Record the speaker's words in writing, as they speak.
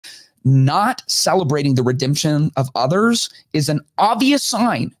not celebrating the redemption of others is an obvious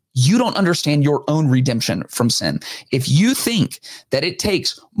sign you don't understand your own redemption from sin. If you think that it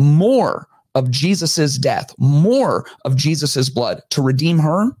takes more of Jesus's death, more of Jesus's blood to redeem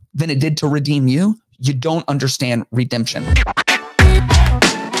her than it did to redeem you, you don't understand redemption.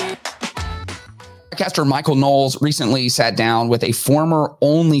 Podcaster Michael Knowles recently sat down with a former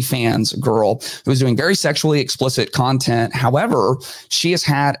OnlyFans girl who was doing very sexually explicit content. However, she has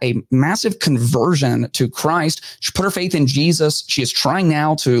had a massive conversion to Christ. She put her faith in Jesus. She is trying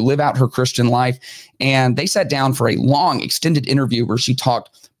now to live out her Christian life. And they sat down for a long, extended interview where she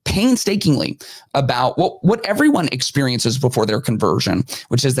talked painstakingly about what everyone experiences before their conversion,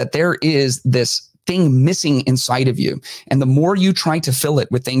 which is that there is this thing missing inside of you. And the more you try to fill it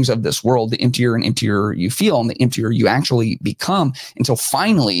with things of this world, the emptier and emptier you feel and the emptier you actually become, until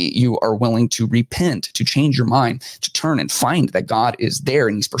finally you are willing to repent, to change your mind, to turn and find that God is there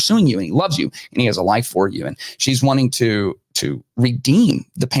and he's pursuing you and he loves you and he has a life for you. And she's wanting to redeem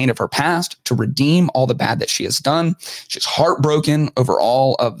the pain of her past, to redeem all the bad that she has done. She's heartbroken over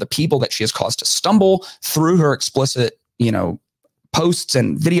all of the people that she has caused to stumble through her explicit, posts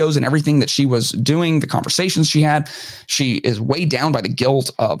and videos and everything that she was doing, the conversations she had. She is weighed down by the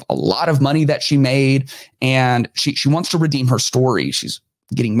guilt of a lot of money that she made, and she wants to redeem her story. She's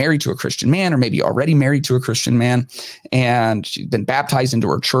getting married to a Christian man, or maybe already married to a Christian man, and she's been baptized into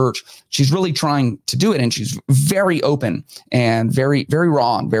her church. She's really trying to do it, and she's very open and very, very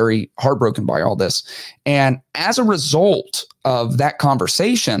raw and very heartbroken by all this. And as a result of that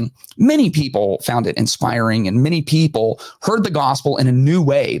conversation, many people found it inspiring, and many people heard the gospel in a new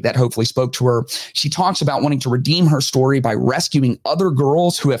way that hopefully spoke to her. She talks about wanting to redeem her story by rescuing other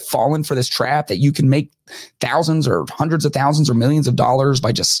girls who have fallen for this trap that you can make thousands or hundreds of thousands or millions of dollars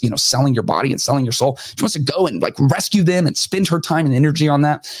by just, selling your body and selling your soul. She wants to go and rescue them and spend her time and energy on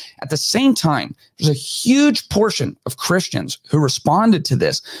that. At the same time, there's a huge portion of Christians who responded to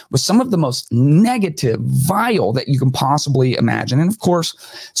this with some of the most negative, vile that you can possibly imagine. And of course,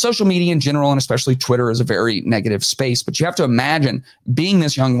 social media in general, and especially Twitter, is a very negative space. But you have to imagine being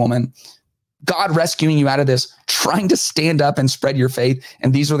this young woman, God rescuing you out of this, trying to stand up and spread your faith.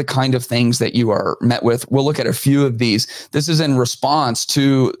 And these are the kind of things that you are met with. We'll look at a few of these. This is in response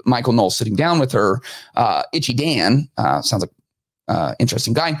to Michael Knowles sitting down with her. Itchy Dan, sounds like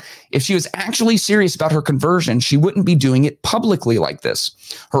interesting guy. If she was actually serious about her conversion, she wouldn't be doing it publicly like this.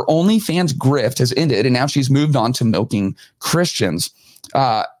 Her OnlyFans grift has ended, and now she's moved on to milking Christians.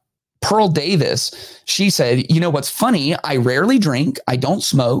 Pearl Davis, she said, what's funny? I rarely drink. I don't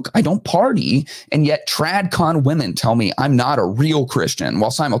smoke. I don't party. And yet TradCon women tell me I'm not a real Christian, while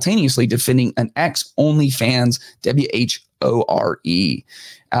simultaneously defending an ex-OnlyFans WHORE.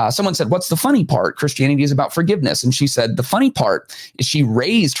 Someone said, what's the funny part? Christianity is about forgiveness. And she said, the funny part is she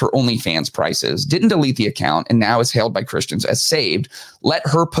raised her OnlyFans prices, didn't delete the account, and now is hailed by Christians as saved. Let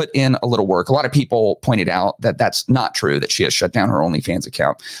her put in a little work. A lot of people pointed out that that's not true, that she has shut down her OnlyFans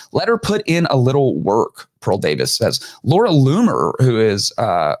account. Let her put in a little work, Pearl Davis says. Laura Loomer, who is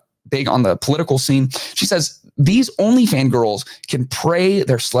big on the political scene, she says, these OnlyFans girls can pray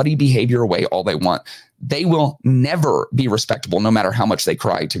their slutty behavior away all they want. They will never be respectable, no matter how much they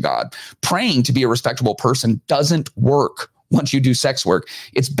cry to God. Praying to be a respectable person doesn't work once you do sex work.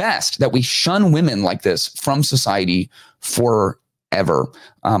 It's best that we shun women like this from society forever.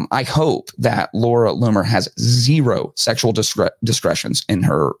 I hope that Laura Loomer has zero sexual discretions in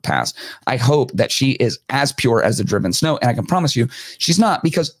her past. I hope that she is as pure as the driven snow. And I can promise you she's not,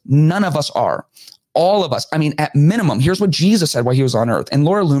 because none of us are. All of us. I mean, at minimum, here's what Jesus said while he was on earth. And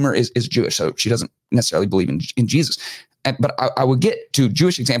Laura Loomer is Jewish, so she doesn't necessarily believe in Jesus. But I would get to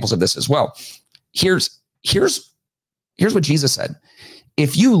Jewish examples of this as well. Here's what Jesus said.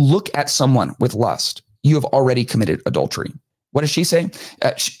 If you look at someone with lust, you have already committed adultery. What does she say?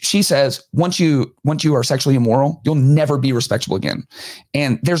 She says, once you are sexually immoral, you'll never be respectable again.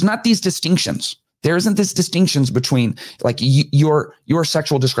 And there's not these distinctions. There isn't this distinctions between your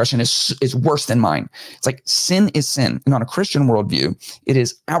sexual discretion is worse than mine. It's like sin is sin. And on a Christian worldview, it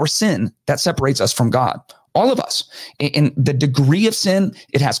is our sin that separates us from God. All of us. In the degree of sin,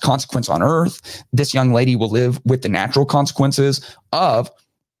 it has consequence on earth. This young lady will live with the natural consequences of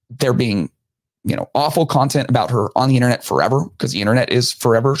there being, awful content about her on the internet forever, because the internet is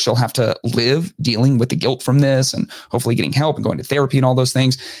forever. She'll have to live dealing with the guilt from this and hopefully getting help and going to therapy and all those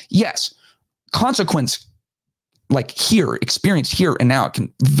things. Yes. Consequence experienced here and now, it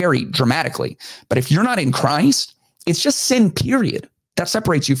can vary dramatically. But if you're not in Christ, it's just sin, period. That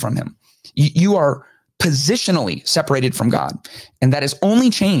separates you from him. You are positionally separated from God. And that is only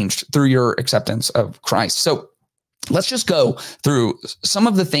changed through your acceptance of Christ. So Let's just go through some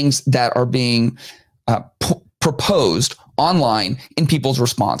of the things that are being proposed online in people's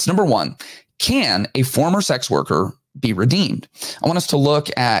response. Number one, can a former sex worker be redeemed? I want us to look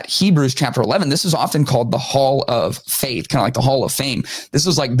at Hebrews chapter 11. This is often called the Hall of Faith, kind of like the Hall of Fame. This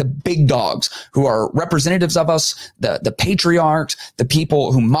is like the big dogs who are representatives of us, the patriarchs, the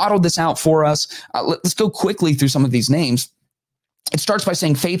people who modeled this out for us. Let's go quickly through some of these names. It starts by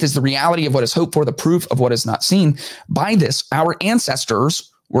saying faith is the reality of what is hoped for, the proof of what is not seen. By this, our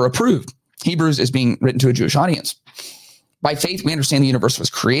ancestors were approved. Hebrews is being written to a Jewish audience. By faith, we understand the universe was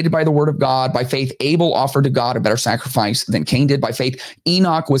created by the word of God. By faith, Abel offered to God a better sacrifice than Cain did. By faith,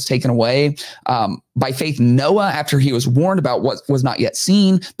 Enoch was taken away. By faith, Noah, after he was warned about what was not yet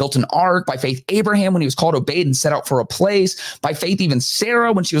seen, built an ark. By faith, Abraham, when he was called, obeyed and set out for a place. By faith, even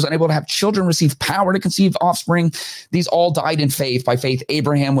Sarah, when she was unable to have children, received power to conceive offspring. These all died in faith. By faith,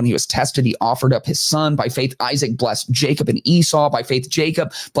 Abraham, when he was tested, he offered up his son. By faith, Isaac blessed Jacob and Esau. By faith,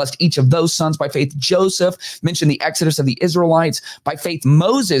 Jacob blessed each of those sons. By faith, Joseph mentioned the exodus of the Israelites. By faith,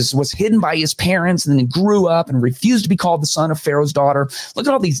 Moses was hidden by his parents and then grew up and refused to be called the son of Pharaoh's daughter. Look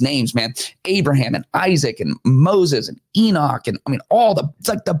at all these names, man. Abraham and Isaac and Moses and Enoch and it's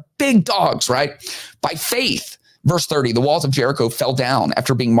like the big dogs, right? By faith, verse 30, the walls of Jericho fell down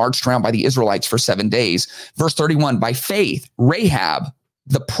after being marched around by the Israelites for 7 days. Verse 31, by faith, Rahab,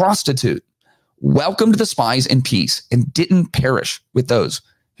 the prostitute, welcomed the spies in peace and didn't perish with those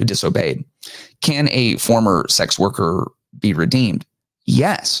who disobeyed. Can a former sex worker be redeemed?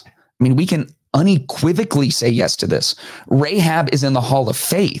 Yes. I mean, we can unequivocally say yes to this. Rahab is in the Hall of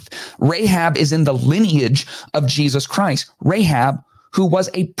Faith. Rahab is in the lineage of Jesus Christ. Rahab, who was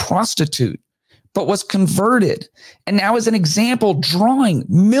a prostitute, but was converted and now is an example drawing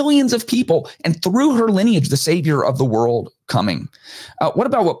millions of people, and through her lineage, the Savior of the world coming. What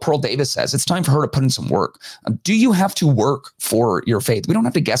about what Pearl Davis says? It's time for her to put in some work. Do you have to work for your faith? We don't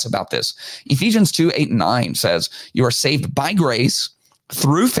have to guess about this. Ephesians 2:8-9 says, you are saved by grace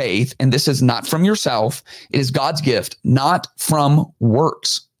through faith, and this is not from yourself. It is God's gift, not from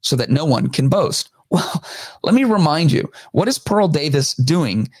works, so that no one can boast. Well, let me remind you, what is Pearl Davis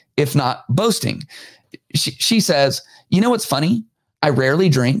doing if not boasting? She says, you know what's funny? I rarely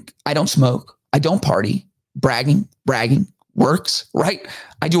drink. I don't smoke. I don't party. Bragging, works, right?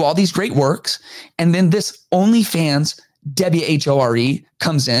 I do all these great works. And then this OnlyFans WHORE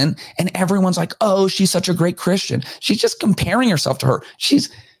comes in and everyone's like, oh, she's such a great Christian. She's just comparing herself to her. She's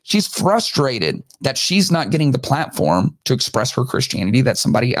frustrated that she's not getting the platform to express her Christianity that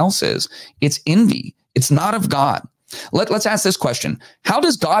somebody else is. It's envy. It's not of God. Let's ask this question. How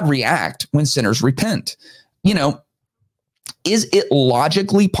does God react when sinners repent? Is it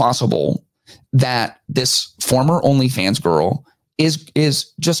logically possible that this former OnlyFans girl is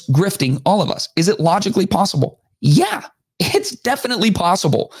just grifting all of us? Is it logically possible? Yeah, it's definitely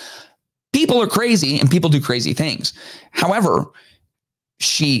possible. People are crazy and people do crazy things. However,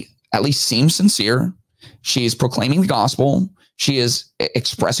 she at least seems sincere. She is proclaiming the gospel. She is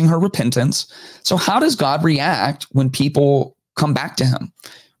expressing her repentance. So how does God react when people come back to him?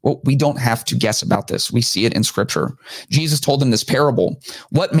 Well, we don't have to guess about this. We see it in scripture. Jesus told them this parable.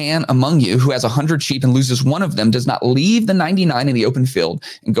 What man among you who has 100 sheep and loses one of them does not leave the 99 in the open field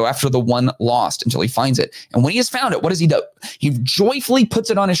and go after the one lost until he finds it? And when he has found it, what does he do? He joyfully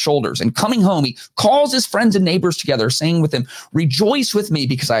puts it on his shoulders, and coming home, he calls his friends and neighbors together, saying with them, rejoice with me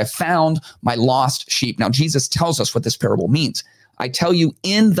because I have found my lost sheep. Now, Jesus tells us what this parable means. I tell you,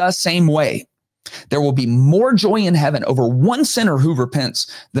 in the same way, there will be more joy in heaven over one sinner who repents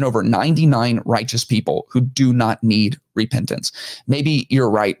than over 99 righteous people who do not need repentance. Maybe you're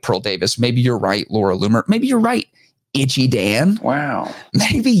right, Pearl Davis. Maybe you're right, Laura Loomer. Maybe you're right, Itchy Dan. Wow.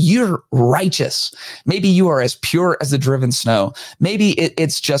 Maybe you're righteous. Maybe you are as pure as the driven snow. Maybe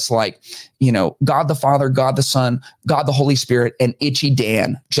it's just like, God the Father, God the Son, God the Holy Spirit, and Itchy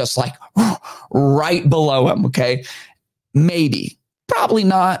Dan, just like right below him, okay? Maybe. Probably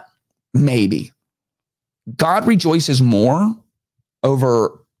not. Maybe. God rejoices more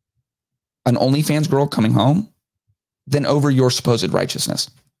over an OnlyFans girl coming home than over your supposed righteousness.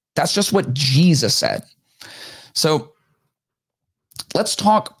 That's just what Jesus said. So let's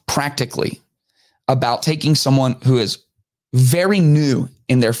talk practically about taking someone who is very new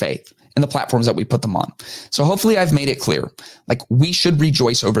in their faith and the platforms that we put them on. So hopefully I've made it clear, like we should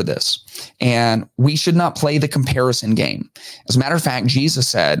rejoice over this and we should not play the comparison game. As a matter of fact, Jesus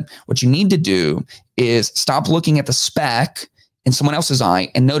said, what you need to do is stop looking at the speck in someone else's eye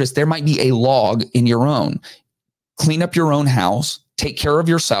and notice there might be a log in your own. Clean up your own house, take care of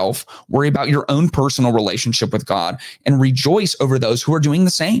yourself, worry about your own personal relationship with God, and rejoice over those who are doing the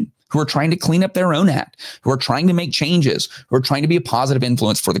same, who are trying to clean up their own act, who are trying to make changes, who are trying to be a positive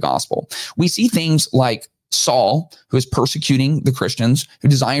influence for the gospel. We see things like Saul, who is persecuting the Christians, who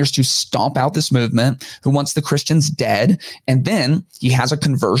desires to stomp out this movement, who wants the Christians dead. And then he has a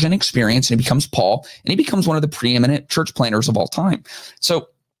conversion experience and he becomes Paul, and he becomes one of the preeminent church planters of all time. So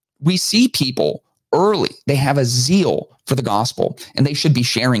we see people early, they have a zeal for the gospel, and they should be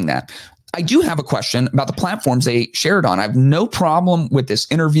sharing that. I do have a question about the platforms they shared on. I have no problem with this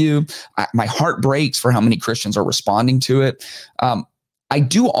interview. My heart breaks for how many Christians are responding to it. I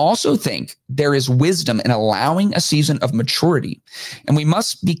do also think there is wisdom in allowing a season of maturity, and we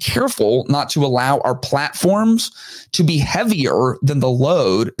must be careful not to allow our platforms to be heavier than the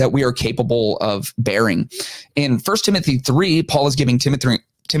load that we are capable of bearing. In 1 Timothy 3, Paul is giving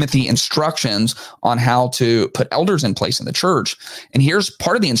Timothy instructions on how to put elders in place in the church. And here's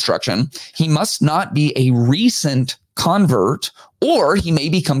part of the instruction. He must not be a recent convert, or he may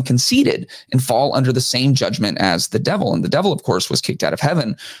become conceited and fall under the same judgment as the devil. And the devil, of course, was kicked out of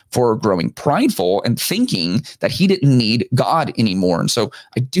heaven for growing prideful and thinking that he didn't need God anymore. And so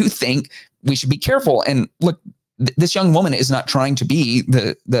I do think we should be careful. And look, this young woman is not trying to be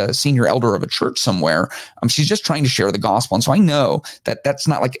the senior elder of a church somewhere. She's just trying to share the gospel. And so I know that that's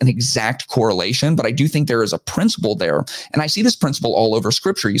not like an exact correlation, but I do think there is a principle there. And I see this principle all over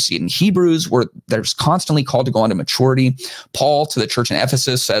scripture. You see it in Hebrews, where there's constantly called to go on to maturity. Paul to the church in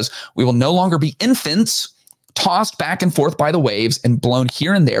Ephesus says, we will no longer be infants, tossed back and forth by the waves and blown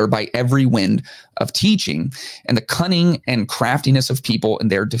here and there by every wind of teaching, and the cunning and craftiness of people and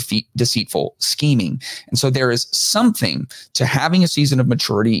their deceitful scheming. And so there is something to having a season of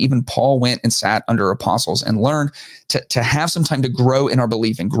maturity. Even Paul went and sat under apostles and learned to have some time to grow in our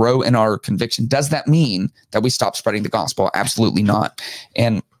belief and grow in our conviction. Does that mean that we stop spreading the gospel? Absolutely not.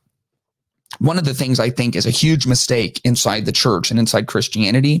 And one of the things I think is a huge mistake inside the church and inside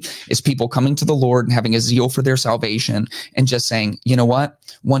Christianity is people coming to the Lord and having a zeal for their salvation and just saying, you know what,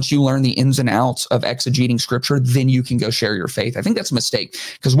 once you learn the ins and outs of exegeting scripture, then you can go share your faith. I think that's a mistake,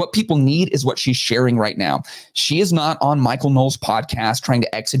 because what people need is what she's sharing right now. She is not on Michael Knowles' podcast trying to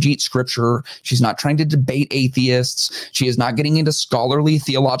exegete scripture. She's not trying to debate atheists. She is not getting into scholarly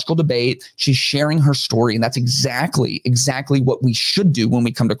theological debate. She's sharing her story. And that's exactly what we should do when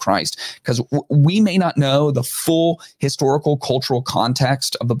we come to Christ, because we may not know the full historical, cultural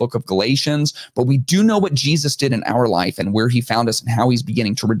context of the book of Galatians, but we do know what Jesus did in our life and where he found us and how he's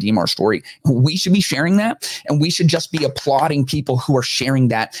beginning to redeem our story. We should be sharing that, and we should just be applauding people who are sharing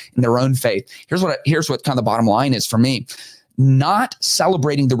that in their own faith. Here's what kind of the bottom line is for me. Not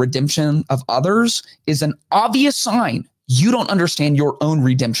celebrating the redemption of others is an obvious sign you don't understand your own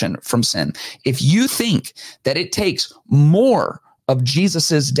redemption from sin. If you think that it takes more of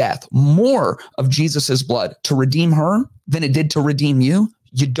Jesus's death, more of Jesus's blood to redeem her than it did to redeem you,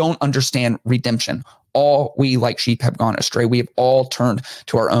 you don't understand redemption. All we like sheep have gone astray. We have all turned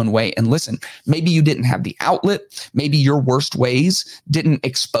to our own way. And listen, maybe you didn't have the outlet. Maybe your worst ways didn't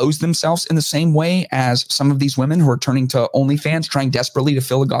expose themselves in the same way as some of these women who are turning to OnlyFans, trying desperately to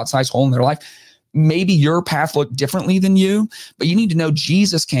fill a God-sized hole in their life. Maybe your path looked differently than you, but you need to know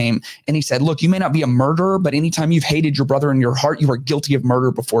Jesus came and he said, look, you may not be a murderer, but anytime you've hated your brother in your heart, you are guilty of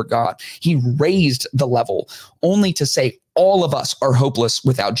murder before God. He raised the level only to say, all of us are hopeless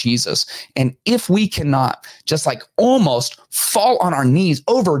without Jesus. And if we cannot just like almost fall on our knees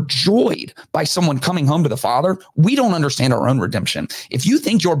overjoyed by someone coming home to the Father, we don't understand our own redemption. If you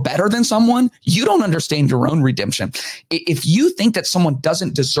think you're better than someone, you don't understand your own redemption. If you think that someone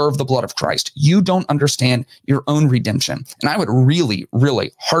doesn't deserve the blood of Christ, you don't understand your own redemption. And I would really,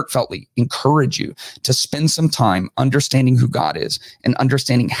 really heartfeltly encourage you to spend some time understanding who God is and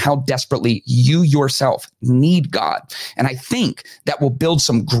understanding how desperately you yourself need God. And I think that will build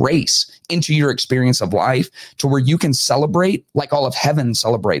some grace into your experience of life to where you can celebrate like all of heaven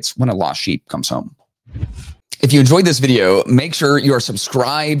celebrates when a lost sheep comes home. If you enjoyed this video, make sure you are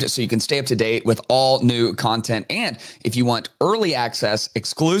subscribed so you can stay up to date with all new content. And if you want early access,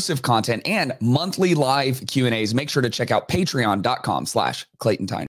 exclusive content, and monthly live Q&As, make sure to check out patreon.com/ClaytonTime.